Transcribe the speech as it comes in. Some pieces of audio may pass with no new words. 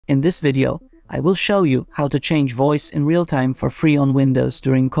In this video, I will show you how to change voice in real time for free on Windows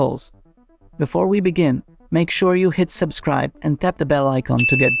during calls. Before we begin, make sure you hit subscribe and tap the bell icon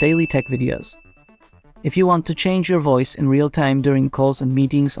to get daily tech videos. If you want to change your voice in real time during calls and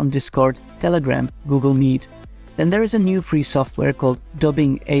meetings on Discord, Telegram, Google Meet, then there is a new free software called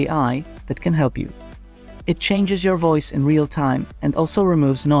Dubbing AI that can help you. It changes your voice in real time and also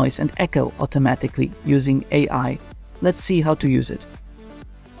removes noise and echo automatically using AI. Let's see how to use it.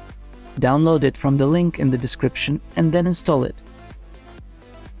 Download it from the link in the description and then install it.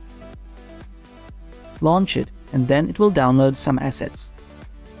 Launch it and then it will download some assets.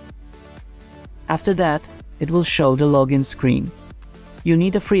 After that, it will show the login screen. You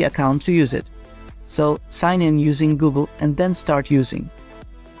need a free account to use it. So sign in using Google and then start using.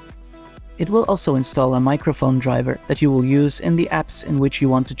 It will also install a microphone driver that you will use in the apps in which you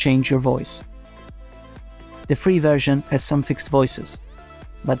want to change your voice. The free version has some fixed voices,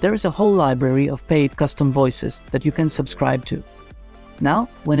 but there is a whole library of paid custom voices that you can subscribe to. Now,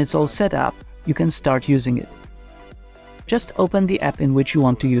 when it's all set up, you can start using it. Just open the app in which you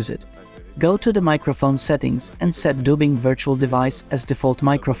want to use it. Go to the microphone settings and set Dubbing Virtual Device as default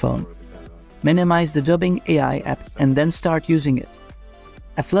microphone. Minimize the Dubbing AI app and then start using it.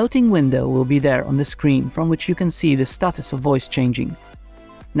 A floating window will be there on the screen from which you can see the status of voice changing.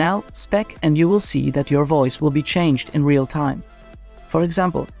 Now, spec and you will see that your voice will be changed in real time. For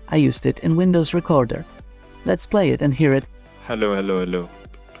example, I used it in Windows Recorder. Let's play it and hear it. Hello.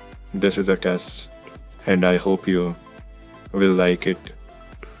 This is a test, and I hope you will like it.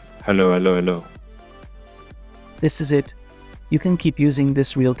 Hello. This is it. You can keep using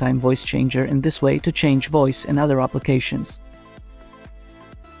this real-time voice changer in this way to change voice in other applications.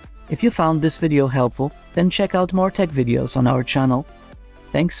 If you found this video helpful, then check out more tech videos on our channel.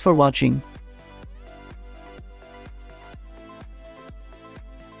 Thanks for watching.